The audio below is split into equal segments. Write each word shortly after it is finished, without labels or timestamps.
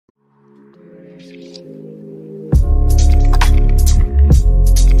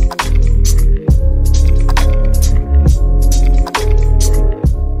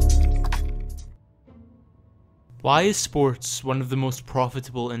Why is sports one of the most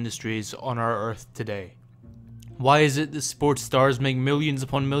profitable industries on our earth today? Why is it that sports stars make millions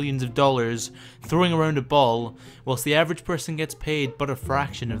upon millions of dollars throwing around a ball, whilst the average person gets paid but a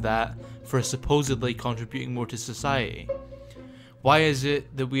fraction of that for supposedly contributing more to society? Why is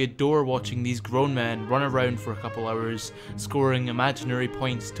it that we adore watching these grown men run around for a couple hours, scoring imaginary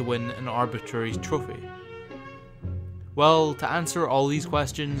points to win an arbitrary trophy? Well, to answer all these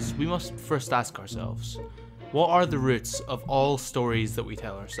questions, we must first ask ourselves, what are the roots of all stories that we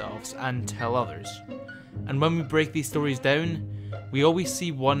tell ourselves and tell others? And when we break these stories down, we always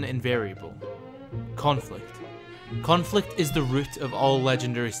see one invariable: conflict. Conflict is the root of all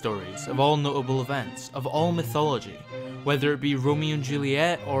legendary stories, of all notable events, of all mythology, whether it be Romeo and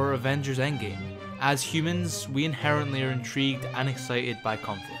Juliet or Avengers Endgame. As humans, we inherently are intrigued and excited by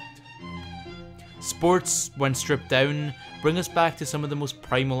conflict. Sports, when stripped down, bring us back to some of the most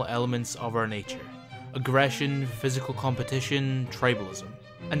primal elements of our nature: aggression, physical competition, tribalism.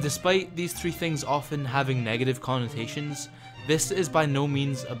 And despite these three things often having negative connotations, this is by no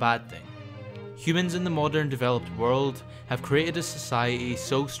means a bad thing. Humans in the modern developed world have created a society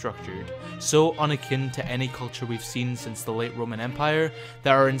so structured, so unakin to any culture we've seen since the late Roman Empire,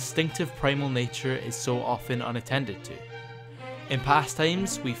 that our instinctive primal nature is so often unattended to. In past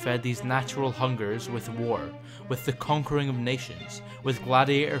times, we fed these natural hungers with war, with the conquering of nations, with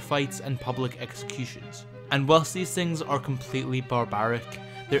gladiator fights and public executions. And whilst these things are completely barbaric,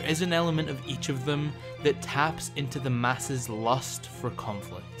 there is an element of each of them that taps into the masses' lust for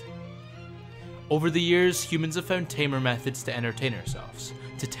conflict. Over the years, humans have found tamer methods to entertain ourselves,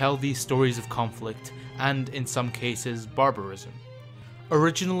 to tell these stories of conflict, and in some cases, barbarism.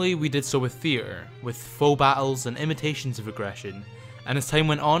 Originally, we did so with theatre, with faux battles and imitations of aggression, and as time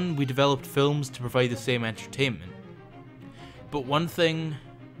went on, we developed films to provide the same entertainment. But one thing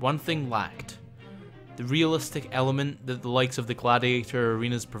lacked: the realistic element that the likes of the gladiator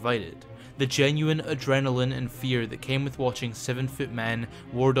arenas provided, the genuine adrenaline and fear that came with watching 7-foot men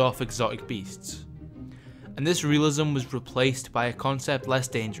ward off exotic beasts. And this realism was replaced by a concept less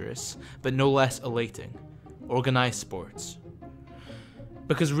dangerous, but no less elating: organised sports.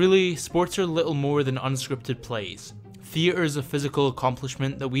 Because really, sports are little more than unscripted plays. Theatre is a physical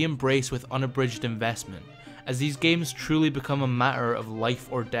accomplishment that we embrace with unabridged investment, as these games truly become a matter of life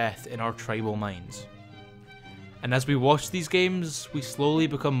or death in our tribal minds. And as we watch these games, we slowly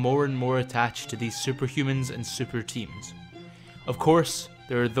become more and more attached to these superhumans and super teams. Of course,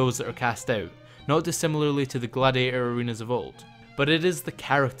 there are those that are cast out, not dissimilarly to the gladiator arenas of old, but it is the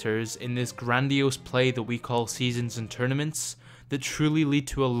characters in this grandiose play that we call seasons and tournaments that truly lead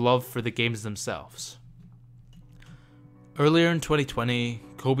to a love for the games themselves. Earlier in 2020,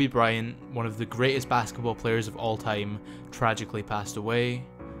 Kobe Bryant, one of the greatest basketball players of all time, tragically passed away,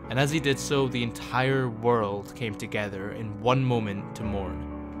 and as he did so, the entire world came together in one moment to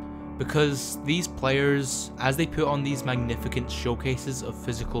mourn. Because these players, as they put on these magnificent showcases of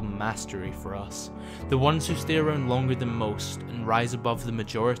physical mastery for us, the ones who stay around longer than most and rise above the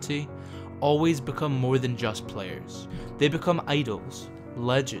majority, always become more than just players. They become idols,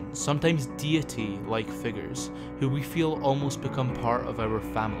 legends, sometimes deity-like figures, who we feel almost become part of our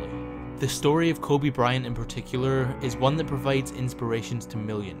family. The story of Kobe Bryant in particular is one that provides inspirations to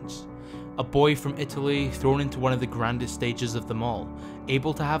millions. A boy from Italy thrown into one of the grandest stages of them all,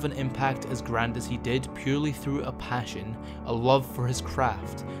 able to have an impact as grand as he did purely through a passion, a love for his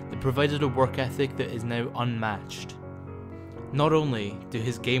craft that provided a work ethic that is now unmatched. Not only do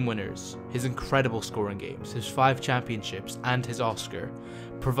his game winners, his incredible scoring games, his 5 championships and his Oscar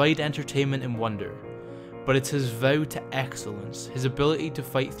provide entertainment and wonder, but it's his vow to excellence, his ability to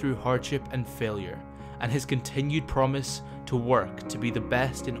fight through hardship and failure, and his continued promise to work to be the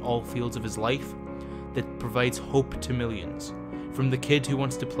best in all fields of his life that provides hope to millions. From the kid who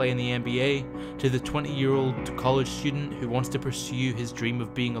wants to play in the NBA, to the 20-year-old college student who wants to pursue his dream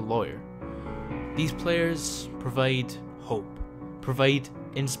of being a lawyer. These players provide hope, provide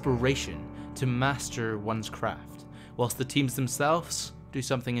inspiration to master one's craft, whilst the teams themselves do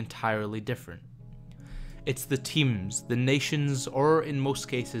something entirely different. It's the teams, the nations, or in most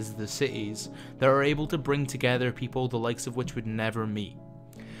cases the cities, that are able to bring together people the likes of which would never meet.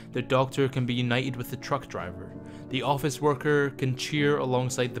 The doctor can be united with the truck driver, the office worker can cheer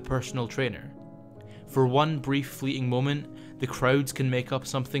alongside the personal trainer. For one brief fleeting moment, the crowds can make up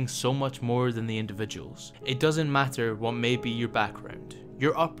something so much more than the individuals. It doesn't matter what may be your background,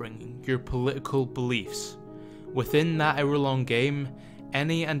 your upbringing, your political beliefs. Within that hour-long game,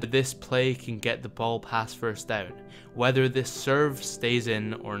 any and this play can get the ball past first down, whether this serve stays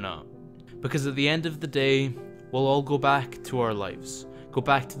in or not. Because at the end of the day, we'll all go back to our lives, go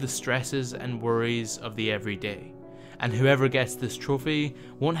back to the stresses and worries of the everyday. And whoever gets this trophy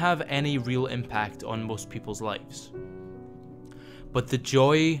won't have any real impact on most people's lives. But the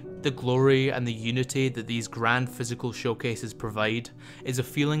joy, the glory, and the unity that these grand physical showcases provide is a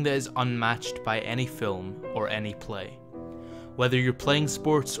feeling that is unmatched by any film or any play. Whether you're playing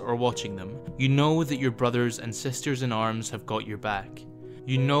sports or watching them, you know that your brothers and sisters in arms have got your back.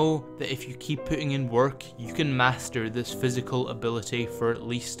 You know that if you keep putting in work, you can master this physical ability for at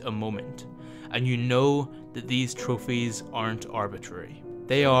least a moment. And you know that these trophies aren't arbitrary.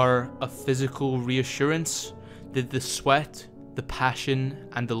 They are a physical reassurance that the sweat, the passion,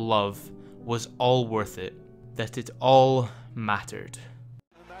 and the love was all worth it, that it all mattered.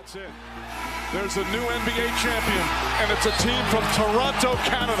 And that's it. There's a new NBA champion, and it's a team from Toronto,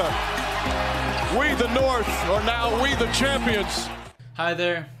 Canada. We, the North, are now we, the champions. Hi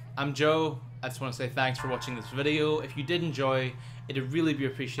there, I'm Joe. I just want to say thanks for watching this video. If you did enjoy, it'd really be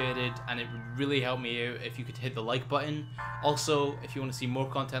appreciated, and it would really help me out if you could hit the like button. Also, if you want to see more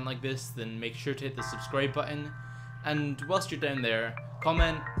content like this, then make sure to hit the subscribe button. And whilst you're down there,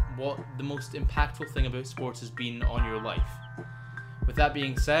 comment what the most impactful thing about sports has been on your life. With that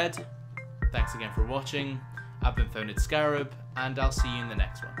being said, thanks again for watching. I've been Founded Scarab, and I'll see you in the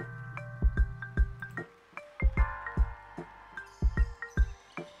next one.